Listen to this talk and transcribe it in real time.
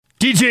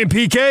DJ and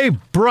PK,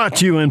 brought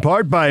to you in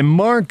part by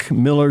Mark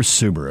Miller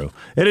Subaru.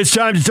 It is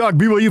time to talk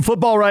BYU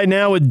football right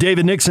now with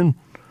David Nixon,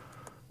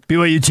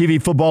 BYU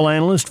TV football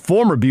analyst,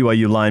 former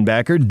BYU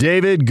linebacker.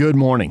 David, good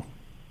morning.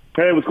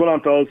 Hey, what's going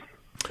on, fellas?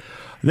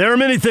 There are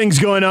many things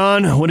going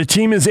on. When a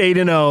team is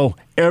 8-0,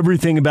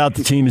 everything about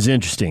the team is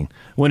interesting.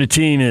 When a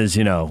team is,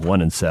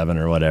 1-7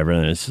 or whatever,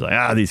 and it's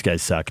like, these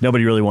guys suck.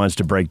 Nobody really wants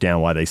to break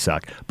down why they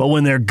suck. But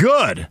when they're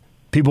good,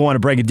 people want to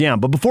break it down.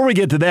 But before we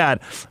get to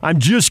that, I'm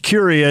just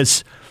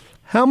curious,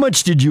 how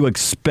much did you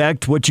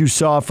expect what you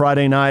saw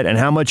Friday night, and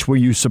how much were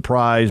you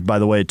surprised by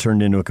the way it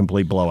turned into a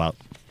complete blowout?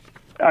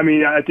 I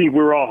mean, I think we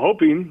were all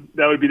hoping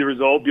that would be the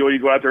result. BYU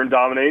go out there and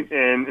dominate,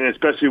 and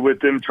especially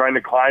with them trying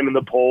to climb in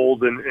the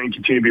polls and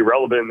continue to be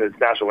relevant in this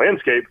national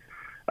landscape.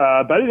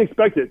 But I didn't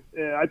expect it.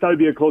 I thought it'd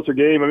be a closer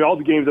game. I mean, all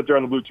the games up there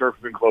on the blue turf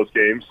have been close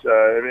games,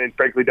 and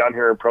frankly down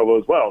here in Provo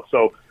as well.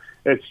 So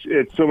it's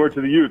similar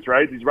to the youth,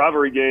 right? These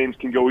rivalry games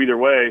can go either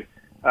way.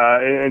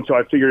 And so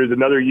I figured it's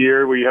another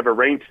year where you have a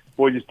ranked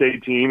Boise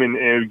State team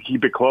and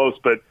keep it close.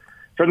 But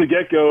from the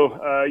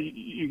get-go,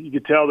 you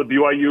could tell that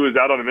BYU is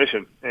out on a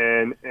mission,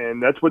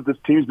 and that's what this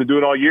team's been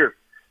doing all year.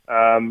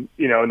 In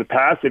the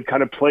past, they've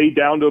kind of played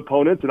down to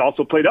opponents and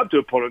also played up to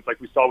opponents like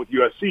we saw with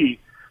USC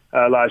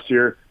last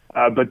year.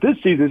 But this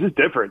season is just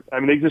different. I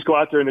mean, they just go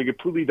out there and they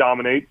completely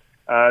dominate.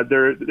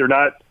 They're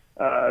not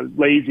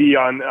lazy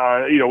on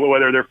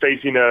whether they're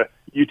facing a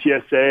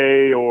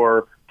UTSA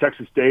or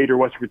Texas State or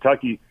Western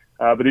Kentucky.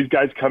 But these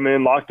guys come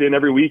in locked in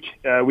every week,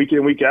 week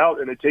in, week out,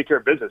 and they take care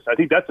of business. I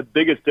think that's the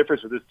biggest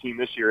difference with this team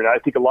this year, and I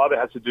think a lot of it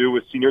has to do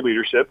with senior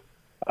leadership.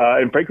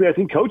 And frankly, I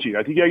think coaching.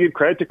 I think you got to give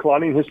credit to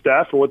Kalani and his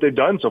staff for what they've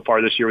done so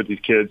far this year with these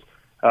kids,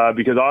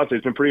 because honestly,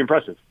 it's been pretty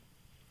impressive.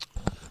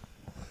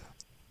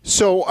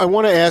 So I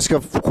want to ask a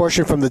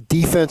question from the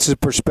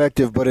defensive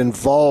perspective, but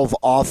involve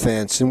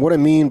offense. And what I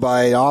mean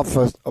by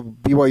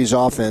BYU's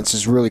offense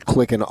is really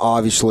clicking,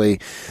 obviously.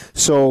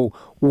 So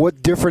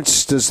what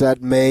difference does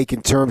that make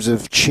in terms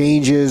of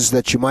changes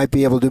that you might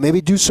be able to do?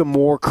 Maybe do some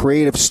more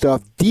creative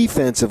stuff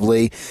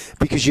defensively,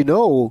 because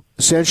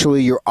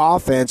essentially your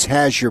offense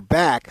has your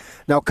back.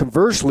 Now,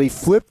 conversely,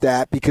 flip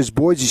that, because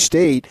Boise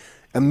State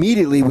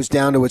immediately was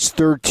down to its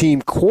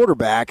third-team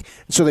quarterback,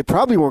 so they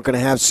probably weren't going to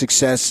have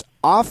success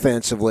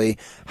offensively.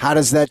 How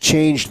does that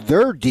change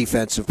their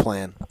defensive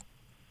plan?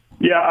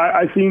 Yeah,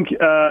 I think,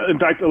 in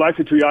fact,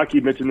 Elijah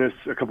Tuyaki mentioned this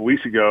a couple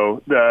weeks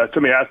ago.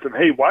 Somebody asked him,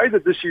 hey, why is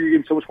it this year you're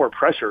getting so much more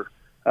pressure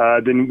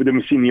than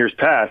we've seen years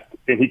past?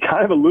 And he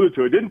kind of alluded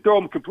to it. Didn't throw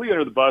him completely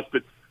under the bus,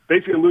 but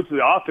basically alluded to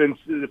the offense,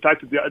 the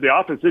fact that the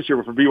offense this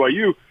year for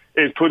BYU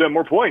is putting up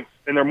more points,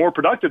 and they're more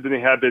productive than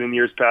they have been in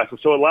years past. And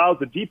so it allows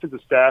the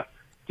defensive staff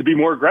to be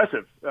more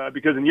aggressive,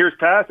 because in years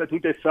past, I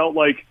think they felt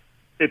like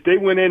if they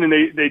went in and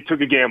they took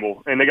a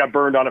gamble and they got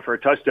burned on it for a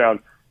touchdown,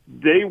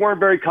 they weren't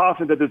very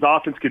confident that this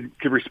offense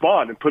could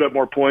respond and put up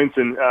more points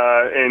and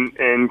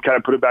kind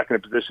of put it back in a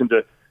position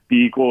to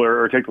be equal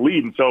or take the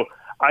lead. And so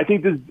I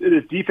think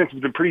this defense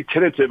has been pretty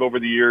tentative over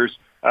the years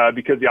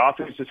because the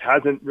offense just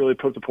hasn't really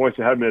put the points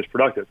and haven't been as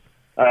productive.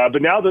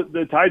 But now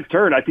the tide's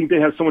turned. I think they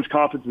have so much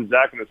confidence in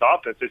Zach and this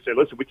offense. They say,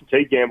 listen, we can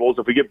take gambles.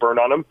 If we get burned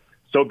on them,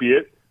 so be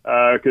it,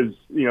 because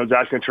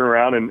Zach's going to turn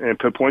around and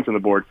put points on the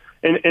board.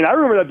 And I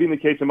remember that being the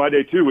case in my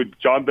day, too, with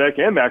John Beck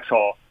and Max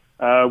Hall.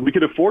 We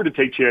could afford to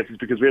take chances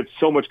because we had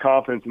so much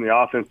confidence in the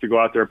offense to go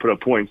out there and put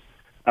up points.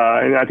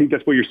 And I think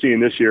that's what you're seeing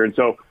this year. And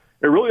so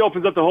it really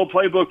opens up the whole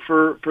playbook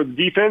for the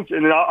defense.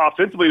 And then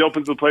offensively, it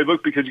opens the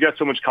playbook because you got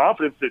so much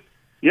confidence that,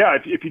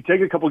 if you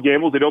take a couple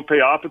gambles, they don't pay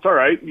off, it's all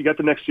right. You got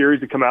the next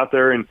series to come out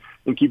there and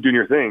keep doing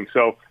your thing.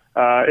 So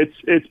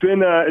it's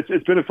been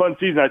a fun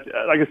season.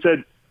 Like I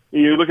said,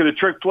 you look at the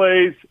trick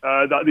plays,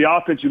 the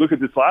offense, you look at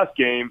this last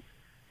game,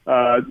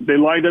 they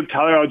lined up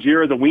Tyler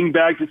Algier as a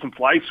wingback, did some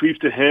fly sweeps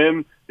to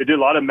him. They did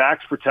a lot of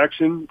max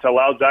protection to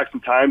allow Zach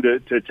some time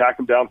to attack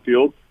him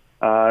downfield.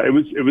 It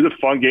was a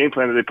fun game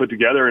plan that they put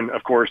together, and,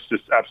 of course,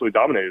 just absolutely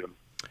dominated them.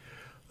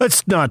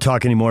 Let's not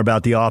talk anymore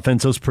about the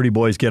offense. Those pretty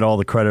boys get all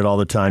the credit all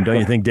the time, don't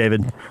you think,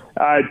 David?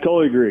 I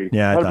totally agree.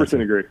 Yeah,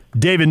 100% agree.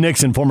 David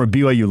Nixon, former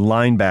BYU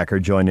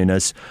linebacker, joining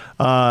us.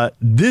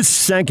 This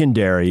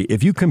secondary,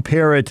 if you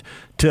compare it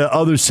to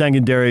other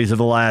secondaries of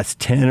the last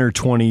 10 or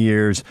 20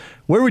 years,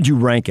 where would you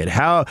rank it?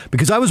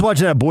 Because I was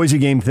watching that Boise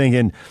game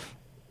thinking,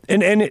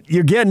 and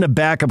you're getting a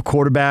backup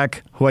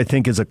quarterback who I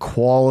think is a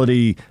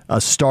quality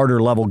starter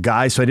level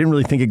guy, so I didn't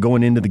really think it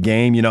going into the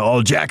game.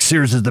 Jack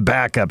Sears is the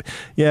backup.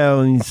 Yeah,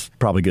 well, he's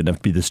probably good enough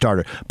to be the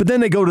starter. But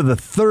then they go to the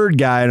third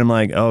guy, and I'm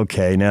like,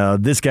 okay, now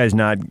this guy's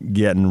not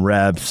getting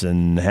reps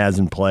and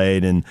hasn't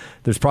played, and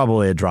there's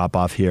probably a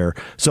drop-off here.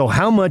 So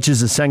how much is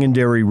the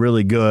secondary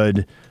really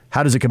good?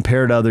 How does it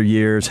compare to other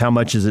years? How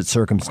much is it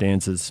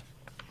circumstances?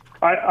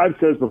 I've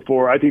said this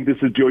before. I think this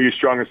is BYU's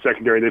strongest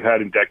secondary they've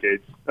had in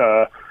decades.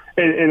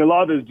 And a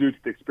lot of it is due to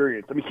the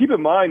experience. I mean, keep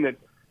in mind that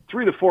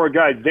 3 of the 4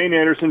 guys, Zane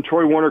Anderson,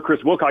 Troy Warner,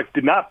 Chris Wilcox,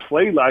 did not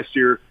play last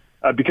year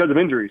because of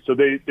injuries. So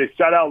they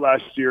sat out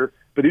last year,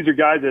 but these are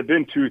guys that have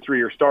been 2,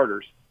 3-year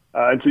starters.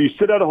 And so you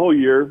sit out a whole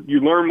year. You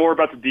learn more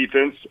about the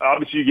defense.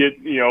 Obviously, you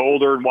get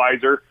older and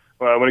wiser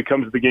when it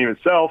comes to the game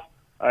itself.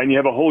 and you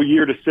have a whole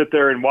year to sit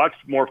there and watch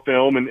more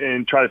film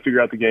and try to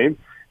figure out the game.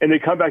 And they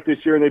come back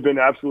this year and they've been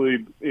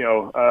absolutely,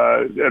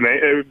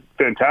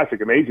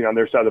 fantastic, amazing on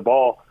their side of the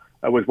ball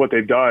with what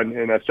they've done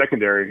in that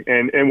secondary.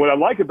 And what I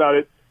like about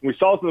it, we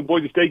saw this in the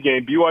Boise State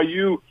game,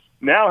 BYU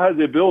now has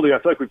the ability, I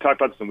feel like we've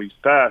talked about this in weeks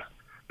past,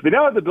 but they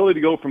now have the ability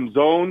to go from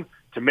zone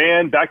to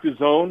man, back to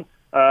zone,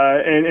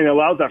 and it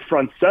allows that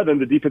front seven,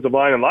 the defensive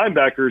line and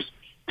linebackers,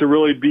 to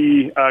really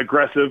be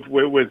aggressive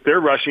with their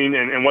rushing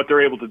and what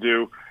they're able to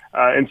do.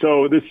 And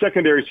so this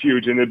secondary is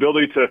huge, and the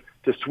ability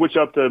to switch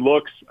up the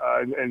looks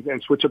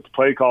and switch up the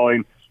play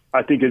calling,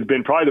 I think, has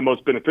been probably the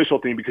most beneficial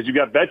thing, because you've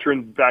got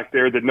veterans back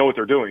there that know what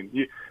they're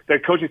doing.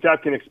 That coaching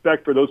staff can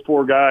expect for those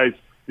four guys,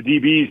 the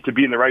DBs, to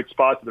be in the right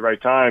spots at the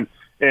right time.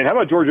 And how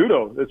about George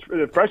Udo?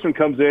 The freshman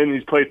comes in,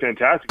 he's played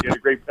fantastic. He had a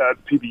great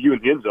PBU in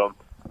the end zone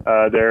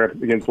there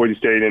against Boise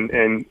State,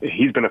 and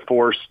he's been a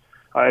force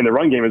in the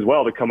run game as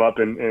well to come up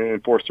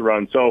and force the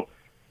run. So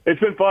it's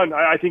been fun.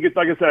 I think it's,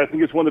 like I said, I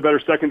think it's one of the better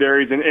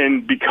secondaries,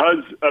 and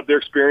because of their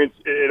experience,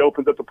 it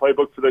opens up the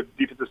playbook for the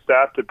defensive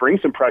staff to bring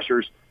some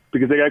pressures,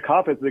 because they got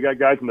confidence, they got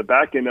guys in the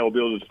back end that will be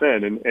able to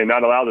defend and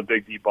not allow the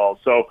big deep balls.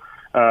 So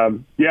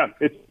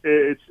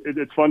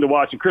it's fun to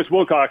watch. And Chris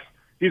Wilcox,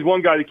 he's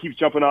one guy that keeps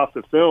jumping off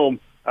the film.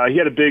 He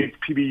had a big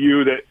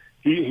PBU that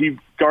he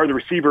guarded the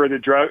receiver and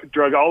it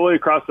drug all the way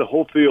across the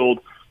whole field,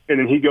 and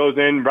then he goes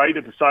in right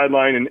at the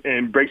sideline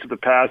and breaks up the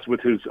pass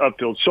with his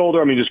upfield shoulder.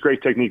 I mean, just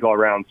great technique all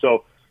around.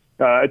 So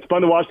it's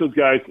fun to watch those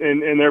guys,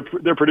 and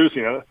they're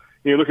producing.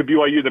 You look at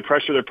BYU, the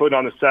pressure they're putting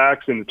on the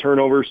sacks and the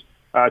turnovers.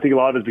 I think a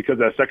lot of it is because of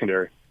that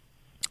secondary.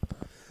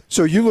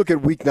 So you look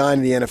at Week 9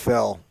 in the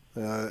NFL,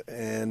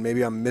 and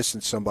maybe I'm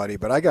missing somebody,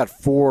 but I got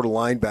 4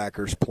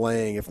 linebackers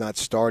playing, if not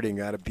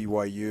starting, out of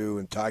BYU,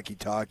 and Taki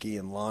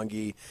and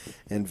Longy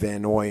and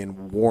Van Noy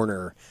and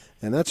Warner,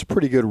 and that's a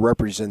pretty good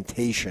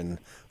representation.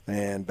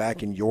 And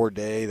back in your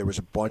day, there was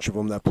a bunch of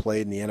them that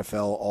played in the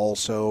NFL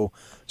also.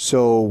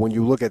 So when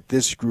you look at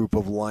this group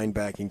of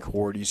linebacking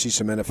core, do you see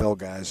some NFL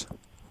guys?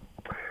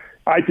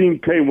 I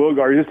think Payne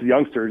Wilgar, he's just a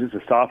youngster, just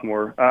a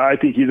sophomore. I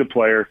think he's a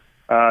player.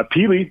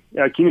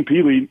 Keenan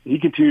Peely, he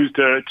continues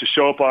to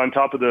show up on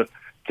top of the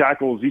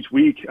tackles each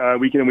week,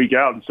 week in and week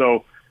out. And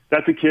so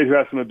that's a kid who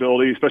has some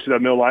ability, especially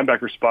that middle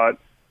linebacker spot.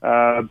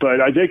 But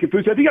Isaiah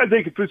Kafusi, I think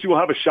Isaiah Kafusi will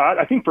have a shot.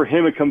 I think for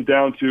him it comes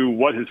down to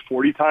what his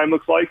 40 time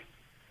looks like.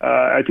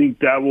 I think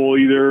that will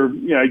either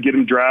get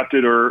him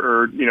drafted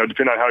or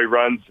depending on how he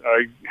runs,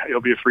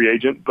 he'll be a free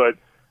agent. But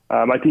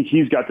I think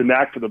he's got the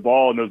knack for the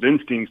ball and those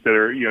instincts that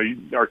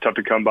are tough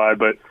to come by.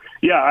 But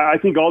yeah, I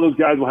think all those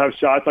guys will have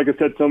shots. Like I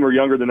said, some are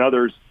younger than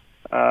others.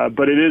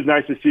 But it is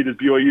nice to see this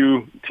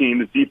BYU team,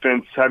 this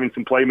defense, having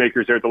some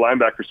playmakers there at the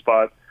linebacker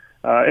spot.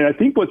 And I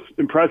think what's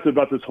impressive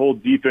about this whole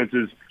defense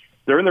is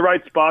they're in the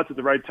right spots at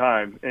the right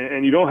time.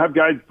 And you don't have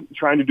guys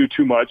trying to do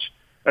too much.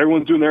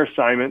 Everyone's doing their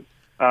assignment.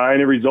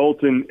 And it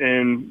results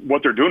in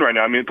what they're doing right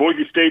now. I mean,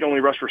 Boise State only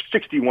rushed for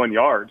 61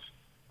 yards.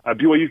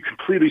 BYU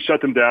completely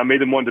shut them down,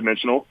 made them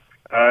one-dimensional,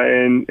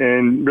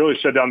 and really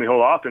shut down the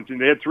whole offense.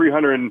 And they had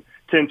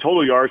 310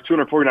 total yards,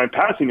 249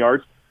 passing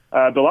yards.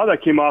 But a lot of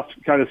that came off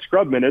kind of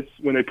scrub minutes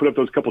when they put up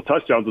those couple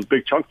touchdowns, those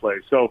big chunk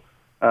plays. So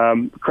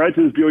credit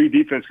to this BYU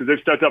defense because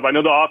they've stepped up. I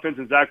know the offense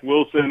and Zach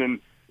Wilson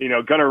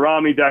and Gunnar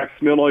Romney, Dax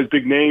Milne, all these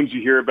big names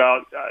you hear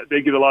about,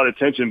 they get a lot of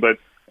attention, but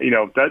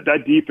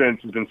that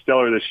defense has been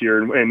stellar this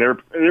year, and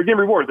they're getting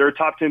rewarded. They're a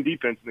top 10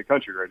 defense in the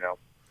country right now.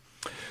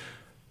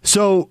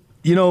 So,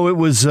 it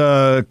was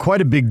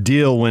quite a big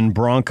deal when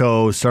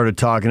Bronco started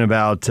talking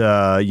about, and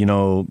I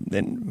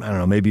don't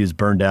know, maybe he was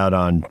burned out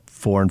on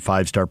 4- and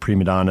 5-star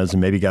prima donnas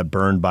and maybe got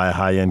burned by a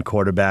high-end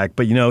quarterback.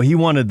 But, he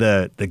wanted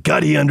the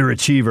gutty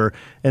underachiever,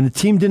 and the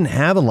team didn't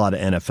have a lot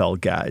of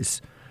NFL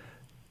guys.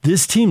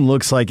 This team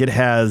looks like it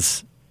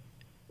has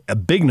a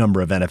big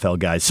number of NFL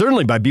guys,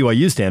 certainly by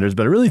BYU standards,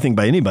 but I really think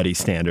by anybody's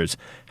standards.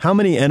 How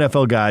many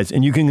NFL guys,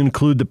 and you can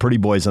include the pretty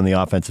boys on the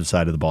offensive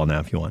side of the ball now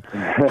if you want.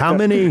 How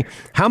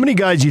many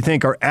guys you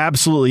think are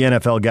absolutely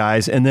NFL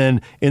guys? And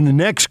then in the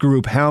next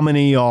group, how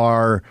many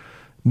are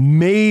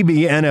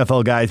maybe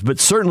NFL guys, but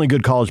certainly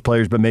good college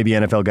players, but maybe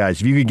NFL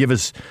guys? If you could give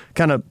us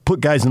kind of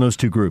put guys in those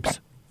two groups.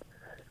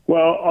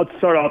 Well, I'll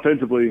start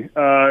offensively.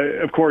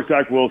 Of course,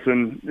 Zach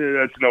Wilson,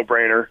 that's a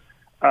no-brainer.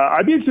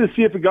 I'd be interested to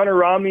see if Gunnar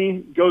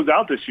Romney goes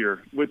out this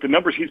year with the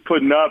numbers he's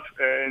putting up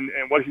and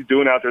what he's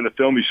doing out there in the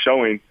film he's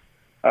showing.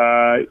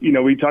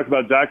 We talked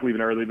about Zach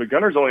leaving early, but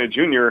Gunnar's only a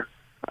junior.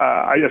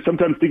 I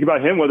sometimes think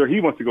about him, whether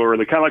he wants to go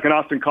early, kind of like an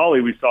Austin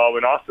Collie we saw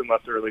when Austin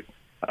left early.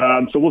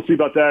 So we'll see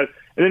about that.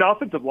 And then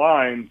offensive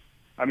line,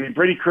 I mean,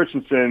 Brady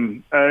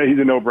Christensen, he's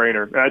a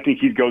no-brainer. And I think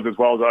he goes as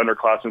well as an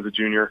underclassman as a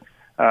junior.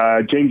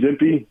 James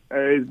Impey,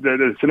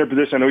 the center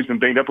position, I know he's been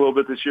banged up a little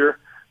bit this year,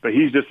 but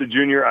he's just a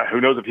junior.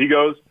 Who knows if he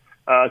goes?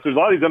 So there's a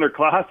lot of these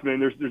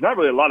underclassmen. There's not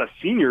really a lot of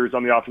seniors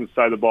on the offensive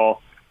side of the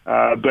ball.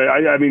 But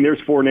I mean, there's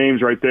 4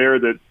 names right there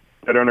that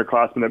are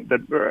underclassmen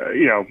that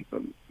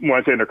when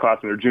I say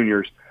underclassmen, they're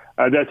juniors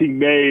that I think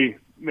may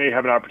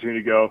have an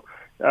opportunity to go.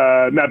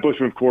 Matt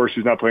Bushman, of course,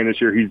 who's not playing this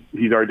year.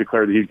 He's already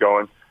declared that he's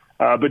going.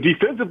 But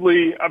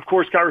defensively, of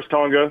course, Khyiris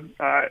Tonga,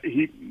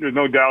 there's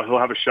no doubt he'll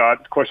have a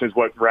shot. The question is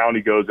what round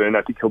he goes in.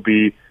 I think he'll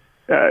be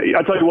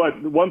I'll tell you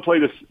what, one play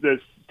that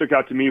stuck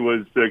out to me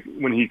was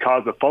when he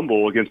caused a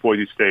fumble against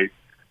Boise State.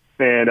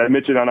 And I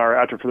mentioned on our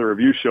After Further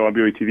Review show on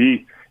BYU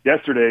TV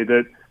yesterday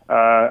that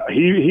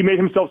he made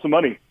himself some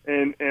money.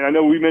 And I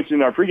know we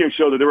mentioned in our pregame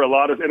show that there were a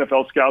lot of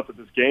NFL scouts at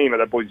this game, at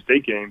that Boise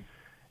State game,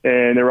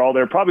 and they were all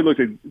there probably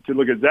to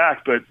look at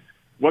Zach. But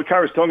what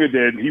Khyiris Tonga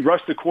did, he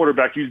rushed the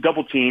quarterback, used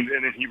double teamed,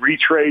 and then he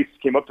retraced,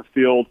 came up the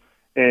field,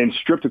 and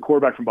stripped the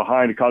quarterback from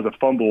behind and caused a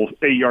fumble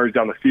 8 yards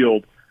down the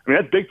field. I mean,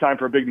 that's big time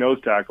for a big nose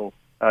tackle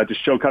to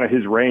show kind of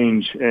his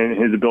range and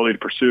his ability to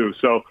pursue.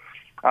 So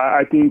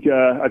I think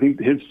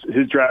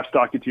his draft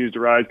stock continues to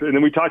rise. And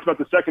then we talked about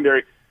the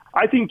secondary.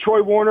 I think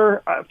Troy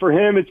Warner, for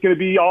him, it's going to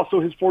be also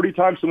his 40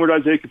 time, similar to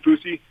Isaiah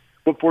Kaufusi,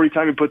 what 40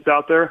 time he puts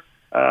out there.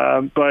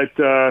 But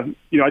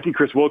I think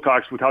Chris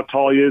Wilcox, with how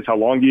tall he is, how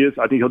long he is,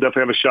 I think he'll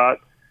definitely have a shot.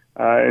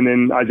 And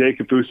then Isaiah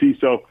Kaufusi.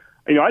 So,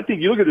 I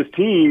think you look at this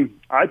team,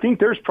 I think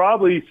there's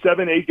probably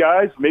 7, 8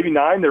 guys, maybe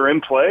 9 that are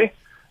in play.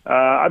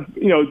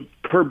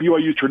 Per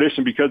BYU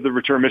tradition, because the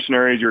return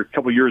missionaries are a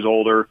couple years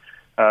older,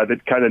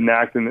 that kind of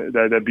knack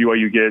that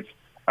BYU gets.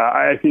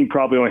 I think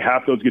probably only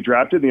half those get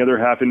drafted, and the other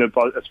half end up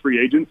as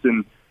free agents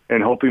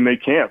and hopefully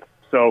make camp.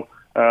 So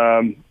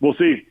we'll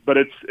see. But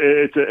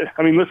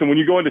listen, when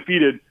you go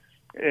undefeated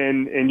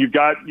and you've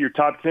got your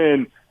top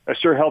 10, that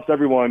sure helps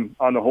everyone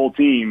on the whole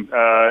team,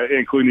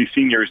 including these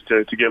seniors,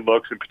 to get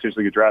looks and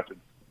potentially get drafted.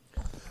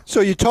 So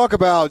you talk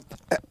about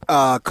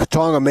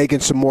Tonga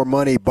making some more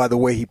money by the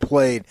way he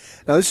played.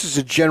 Now, this is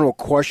a general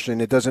question.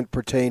 It doesn't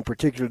pertain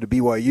particularly to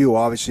BYU.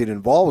 Obviously, it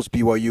involves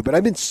BYU. But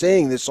I've been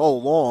saying this all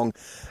along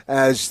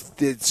as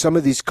some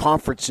of these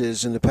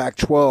conferences in the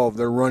Pac-12,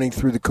 they're running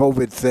through the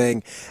COVID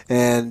thing,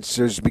 and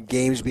there's been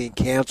games being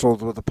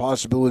canceled with the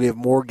possibility of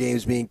more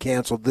games being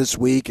canceled this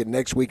week and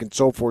next week and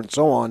so forth and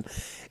so on.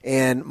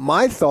 And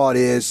my thought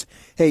is,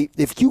 hey,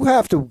 if you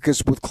have to,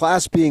 because with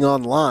class being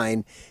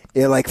online,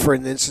 like for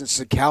instance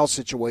the Cal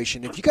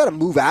situation, if you got to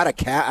move out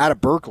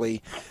of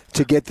Berkeley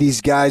to get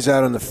these guys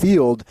out on the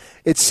field,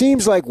 it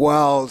seems like,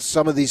 well,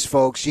 some of these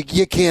folks,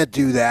 you can't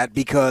do that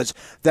because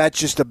that's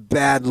just a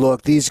bad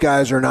look. These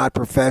guys are not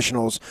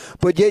professionals.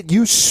 But yet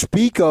you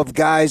speak of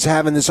guys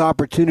having this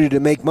opportunity to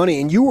make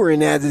money, and you were in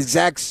that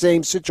exact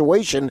same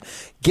situation,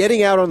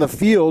 getting out on the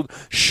field,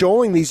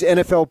 showing these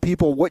NFL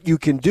people what you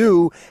can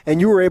do, and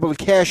you were able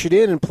to cash it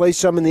in and play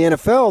some in the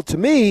NFL. To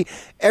me,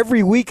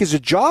 every week is a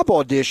job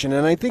audition,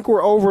 and I think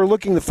we're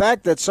overlooking the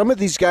fact that some of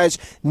these guys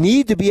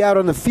need to be out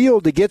on the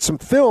field to get some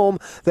film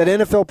that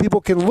NFL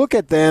people can look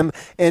at them,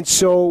 and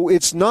so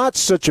it's not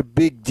such a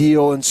big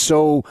deal and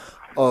so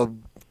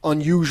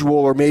unusual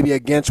or maybe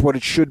against what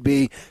it should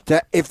be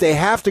that if they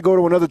have to go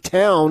to another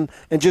town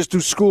and just do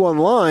school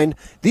online,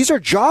 these are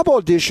job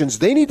auditions.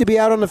 They need to be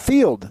out on the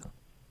field.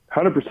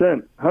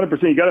 100%.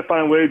 You got to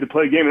find a way to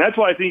play a game, and that's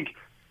why I think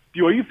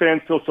BYU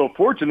fans feel so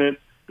fortunate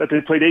that they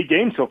played 8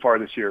 games so far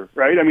this year,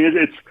 right? I mean,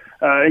 it's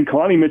and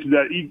Kalani mentioned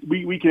that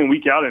week in and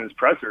week out in his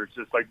presser. It's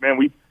just like, man,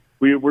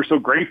 we're so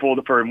grateful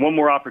for one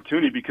more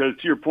opportunity because,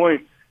 to your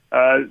point,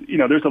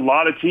 there's a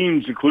lot of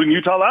teams, including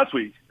Utah last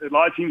week. A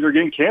lot of teams are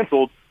getting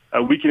canceled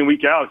week in and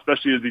week out,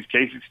 especially as these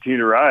cases continue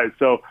to rise.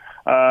 So,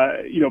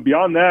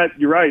 beyond that,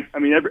 you're right. I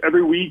mean,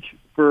 every week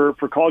for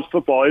college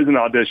football is an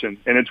audition,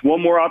 and it's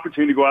one more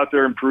opportunity to go out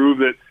there and prove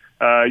that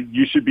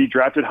you should be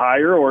drafted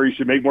higher or you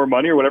should make more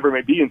money or whatever it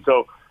may be. And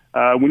so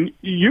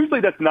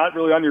usually that's not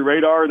really on your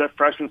radar, that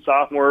freshman,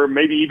 sophomore,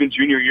 maybe even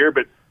junior year.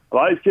 But a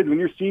lot of these kids, when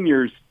you're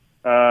seniors,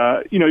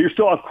 you're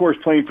still, of course,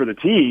 playing for the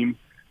team,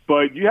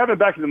 but you have it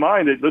back in the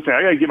mind that, listen,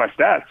 I got to get my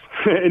stats.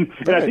 and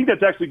I think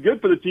that's actually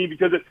good for the team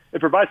because it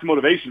provides some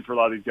motivation for a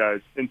lot of these guys.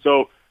 And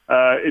so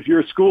if you're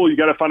a school, you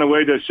got to find a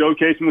way to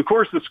showcase. And, of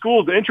course,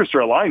 the interests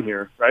are aligned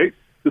here, right?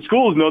 The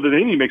schools know that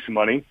they need to make some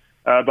money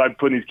by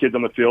putting these kids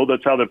on the field.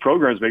 That's how the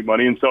programs make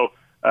money. And so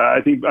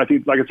I think,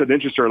 like I said, the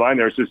interests are aligned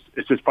there.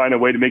 It's just find a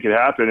way to make it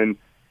happen. And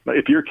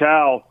if you're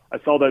Cal, I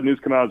saw that news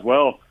come out as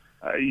well.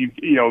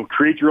 You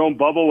create your own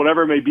bubble,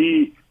 whatever it may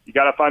be. You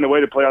got to find a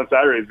way to play on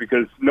Saturdays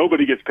because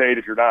nobody gets paid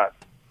if you're not.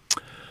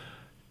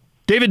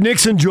 David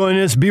Nixon joined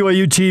us,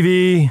 BYU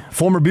TV,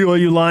 former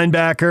BYU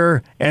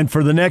linebacker, and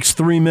for the next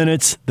 3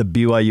 minutes, the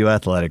BYU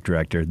athletic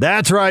director.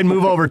 That's right.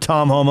 Move over,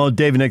 Tom Homo.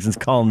 David Nixon's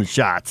calling the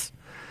shots.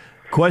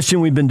 Question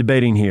we've been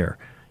debating here.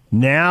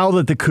 Now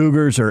that the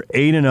Cougars are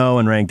 8-0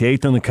 and ranked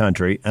 8th in the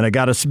country, and I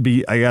got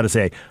to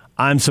say,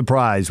 I'm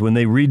surprised. When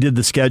they redid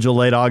the schedule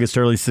late August,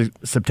 early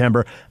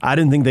September, I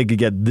didn't think they could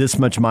get this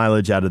much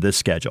mileage out of this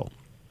schedule.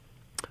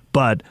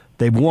 But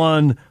they've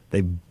won.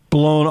 They've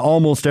blown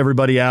almost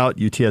everybody out.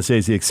 UTSA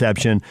is the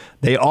exception.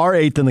 They are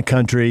 8th in the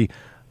country.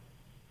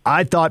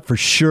 I thought for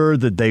sure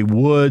that they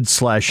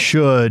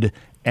would/should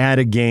add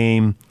a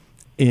game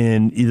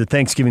in either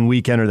Thanksgiving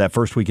weekend or that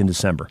first week in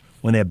December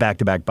when they have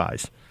back-to-back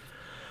buys.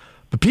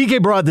 But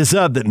PK brought this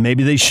up that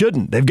maybe they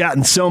shouldn't. They've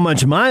gotten so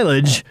much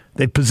mileage.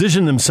 They've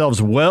positioned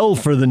themselves well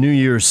for the New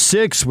Year's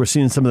Six. We're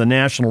seeing some of the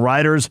national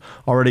writers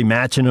already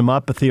matching them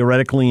up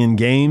theoretically in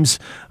games.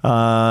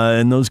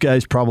 And those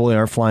guys probably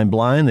are flying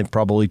blind. They've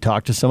probably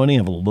talked to somebody,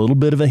 have a little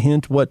bit of a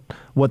hint what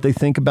they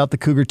think about the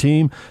Cougar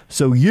team.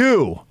 So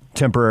you,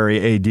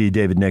 temporary AD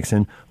David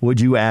Nixon, would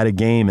you add a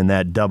game in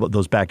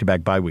those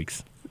back-to-back bye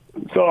weeks?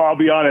 So I'll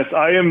be honest,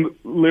 I am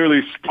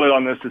literally split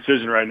on this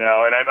decision right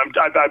now, and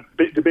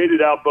I've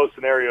debated out both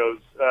scenarios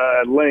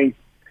at length.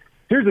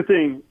 Here's the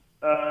thing.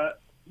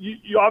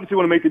 You obviously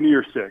want to make the New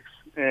Year's Six,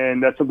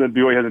 and that's something that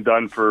BYU hasn't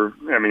done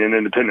in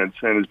independence,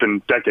 and it's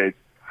been decades.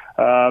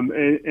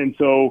 And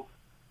so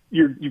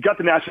you've got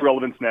the national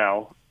relevance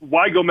now.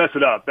 Why go mess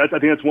it up? I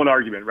think that's one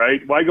argument,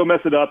 right? Why go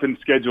mess it up and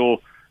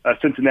schedule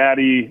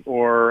Cincinnati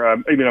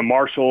or even a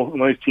Marshall, one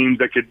of these teams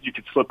that you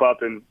could slip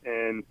up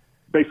and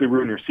basically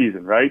ruin your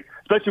season, right?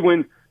 Especially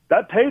when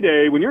that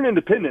payday, when you're an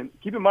independent,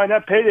 keep in mind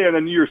that payday on the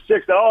New Year's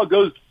Six, that all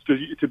goes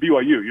to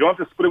BYU. You don't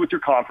have to split it with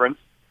your conference,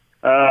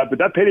 but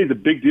that payday is a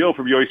big deal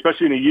for BYU,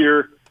 especially in a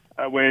year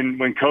when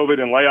COVID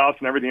and layoffs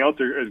and everything else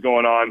is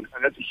going on,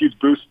 and that's a huge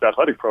boost to the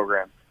athletic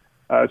program.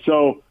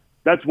 So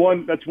that's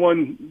one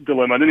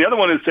dilemma. And then the other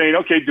one is saying,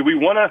 okay, do we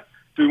want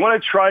to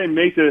try and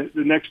make the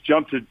next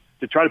jump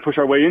to try to push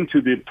our way into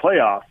the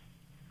playoff?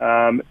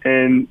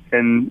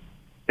 And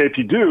if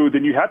you do,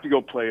 then you have to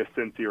go play a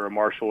Cincy or a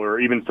Marshall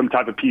or even some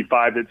type of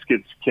P5 that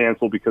gets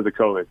canceled because of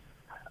COVID.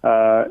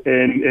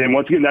 And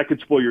once again, that could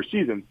spoil your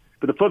season.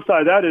 But the flip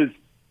side of that is,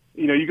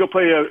 you go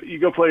play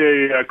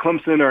a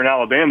Clemson or an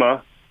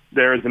Alabama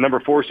there as the number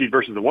 4 seed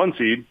versus the 1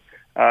 seed.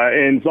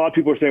 And a lot of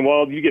people are saying,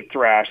 well, you get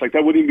thrashed. Like,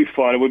 that wouldn't even be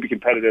fun. It wouldn't be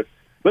competitive.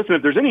 Listen,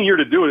 if there's any year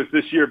to do it, it's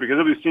this year, because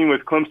of what we've seen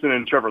with Clemson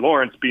and Trevor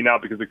Lawrence being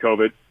out because of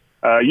COVID.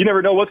 You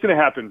never know what's going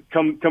to happen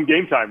come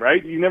game time,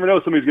 right? You never know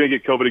if somebody's going to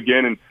get COVID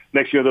again, and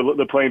next year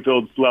the playing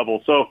field's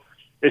level. So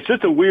it's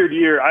just a weird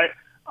year.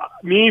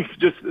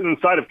 Just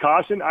inside of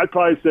caution, I'd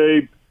probably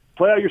say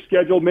play out your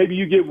schedule. Maybe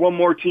you get one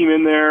more team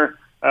in there,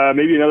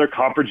 maybe another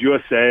Conference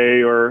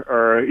USA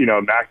or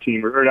a MAC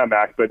team, or not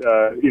MAC, but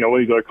one of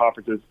these other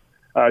conferences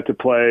to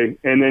play,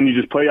 and then you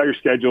just play out your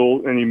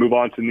schedule and you move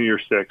on to New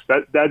Year's Six.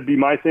 That'd be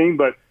my thing.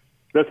 But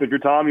listen, if you're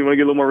Tom, you want to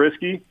get a little more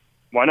risky,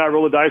 why not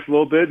roll the dice a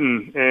little bit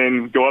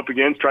and go up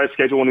against, try to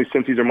schedule one of these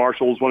Cincy's or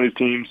Marshalls, one of these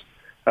teams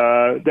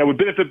that would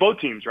benefit both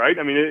teams, right?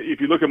 I mean, if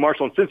you look at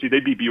Marshall and Cincy, they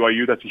beat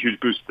BYU. That's a huge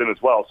boost to them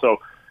as well. So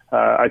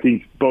I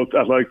think both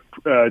athletic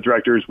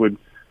directors would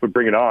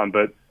bring it on.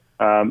 But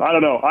I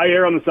don't know. I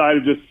err on the side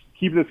of just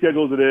keeping the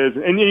schedule as it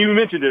is. And you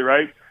mentioned it,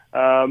 right?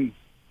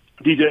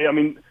 DJ, I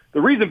mean,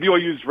 the reason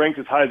BYU's ranked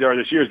as high as they are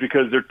this year is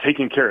because they're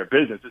taking care of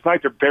business. It's not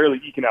like they're barely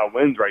eking out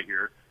wins right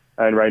here.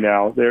 And right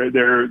now,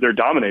 they're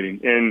dominating.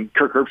 And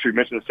Kirk Herbstreit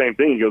mentioned the same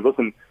thing. He goes,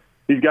 listen,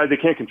 these guys, they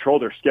can't control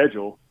their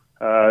schedule,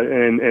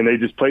 and they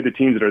just play the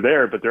teams that are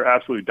there, but they're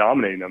absolutely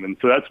dominating them. And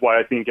so that's why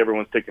I think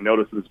everyone's taking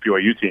notice of this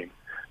BYU team.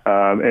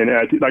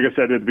 Like I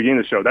said at the beginning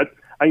of the show,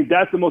 I think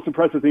that's the most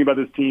impressive thing about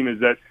this team is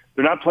that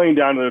they're not playing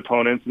down to their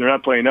opponents, and they're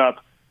not playing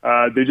up.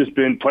 They've just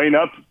been playing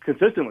up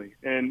consistently,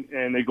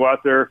 and they go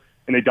out there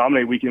and they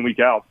dominate week in, week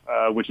out,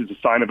 which is a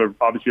sign of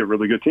obviously a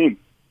really good team.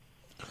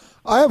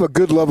 I have a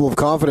good level of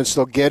confidence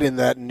they'll get in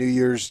that New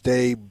Year's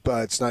Day.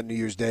 It's not New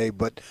Year's Day,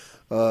 but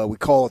we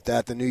call it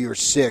that, the New Year's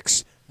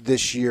Six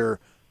this year,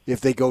 if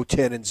they go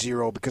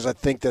 10-0, because I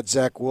think that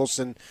Zach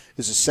Wilson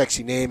is a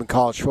sexy name in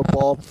college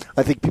football.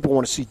 I think people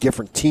want to see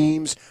different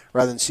teams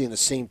rather than seeing the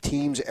same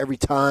teams every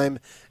time.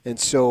 And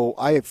so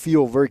I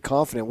feel very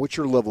confident. What's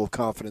your level of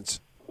confidence?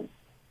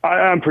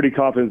 I'm pretty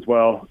confident as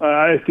well.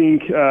 I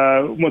think,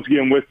 once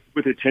again, with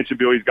the attention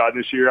BYU's gotten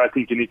this year, I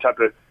think any type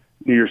of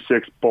New Year's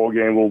Six bowl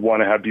game will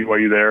want to have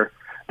BYU there.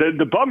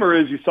 The bummer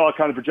is you saw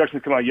kind of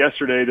projections come out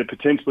yesterday that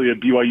potentially a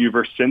BYU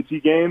versus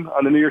Cincy game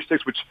on the New Year's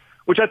Six,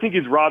 which I think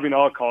is robbing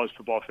all college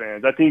football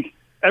fans. I think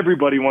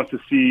everybody wants to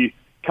see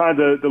kind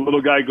of the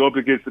little guy go up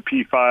against the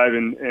P5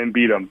 and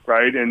beat them,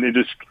 right? And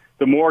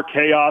the more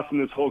chaos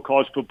in this whole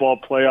college football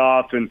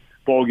playoff and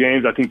bowl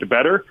games, I think the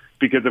better.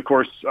 Because of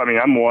course, I mean,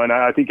 I'm one.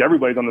 I think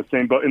everybody's on the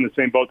same boat. In the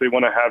same boat, they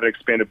want to have an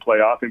expanded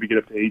playoff, maybe get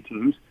up to 8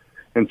 teams.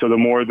 And so the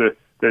more the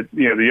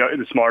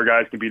smaller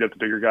guys can beat up the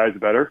bigger guys, the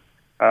better.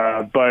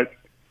 But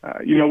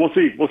we'll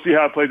see. We'll see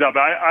how it plays out.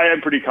 But I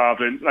am pretty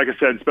confident, like I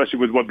said, especially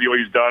with what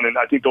BYU's done, and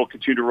I think they'll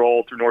continue to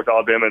roll through North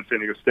Alabama and San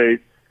Diego State.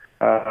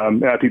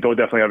 And I think they'll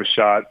definitely have a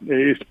shot.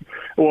 And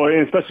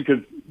especially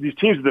because these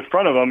teams at the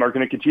front of them are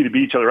going to continue to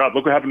beat each other up.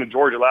 Look what happened to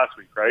Georgia last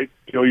week, right?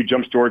 BYU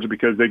jumps Georgia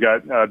because they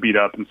got beat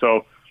up, and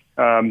so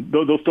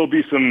there'll still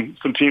be some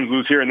teams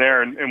lose here and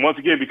there. And once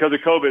again, because of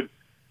COVID,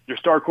 your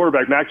star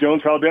quarterback, Mac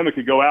Jones for Alabama,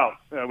 could go out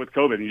with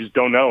COVID. You just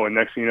don't know. And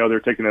next thing you know, they're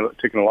taking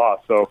a loss.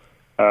 So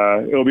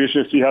it'll be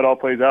interesting to see how it all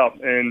plays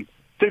out. And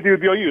same thing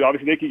with BYU.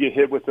 Obviously, they could get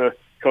hit with the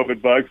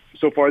COVID bug.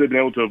 So far, they've been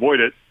able to avoid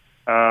it.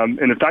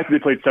 And the fact that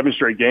they played 7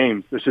 straight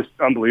games, it's just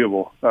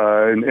unbelievable.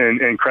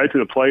 And credit to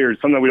the players,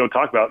 something that we don't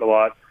talk about a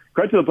lot.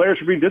 Credit to the players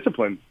for being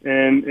disciplined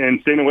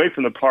and staying away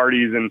from the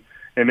parties and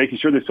and making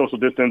sure they social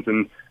distance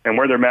and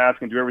wear their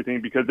mask and do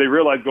everything, because they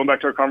realize, going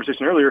back to our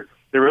conversation earlier,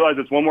 they realize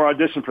it's one more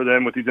audition for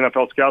them with these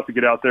NFL scouts to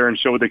get out there and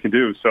show what they can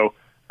do. So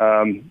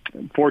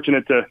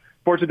fortunate to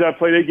have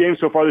played 8 games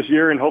so far this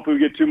year, and hopefully we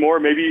get 2 more,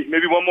 maybe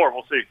one more.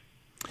 We'll see.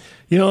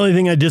 You know, the only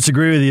thing I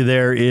disagree with you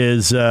there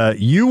is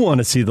you want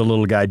to see the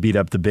little guy beat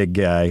up the big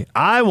guy.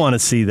 I want to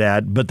see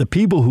that, but the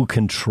people who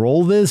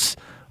control this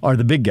are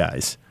the big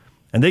guys.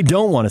 And they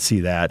don't want to see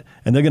that,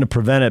 and they're going to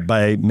prevent it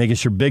by making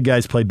sure big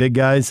guys play big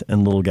guys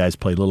and little guys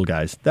play little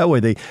guys. That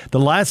way, the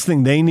last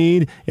thing they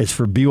need is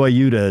for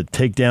BYU to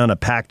take down a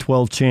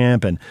Pac-12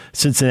 champ and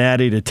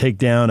Cincinnati to take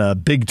down a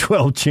Big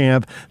 12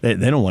 champ. They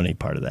don't want any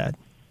part of that.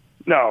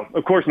 No,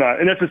 of course not.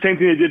 And that's the same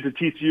thing they did to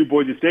TCU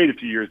Boise State a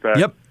few years back.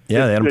 Yep.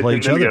 Yeah, they had them play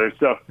each other.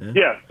 So,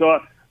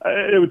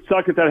 it would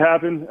suck if that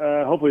happened.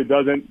 Hopefully it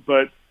doesn't.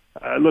 But,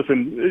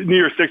 listen, New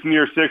Year's 6 and New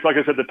Year's 6, like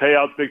I said, the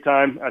payout's big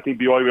time. I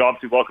think BYU would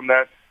obviously welcome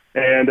that.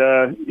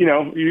 And, you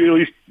at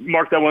least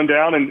mark that one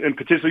down and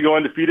potentially go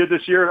undefeated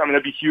this year. I mean,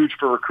 that'd be huge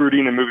for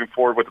recruiting and moving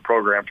forward with the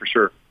program for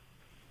sure.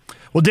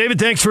 Well, David,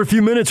 thanks for a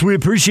few minutes. We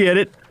appreciate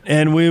it.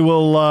 And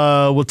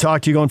we'll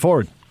talk to you going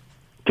forward.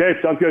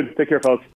 Okay, sounds good. Take care, fellas.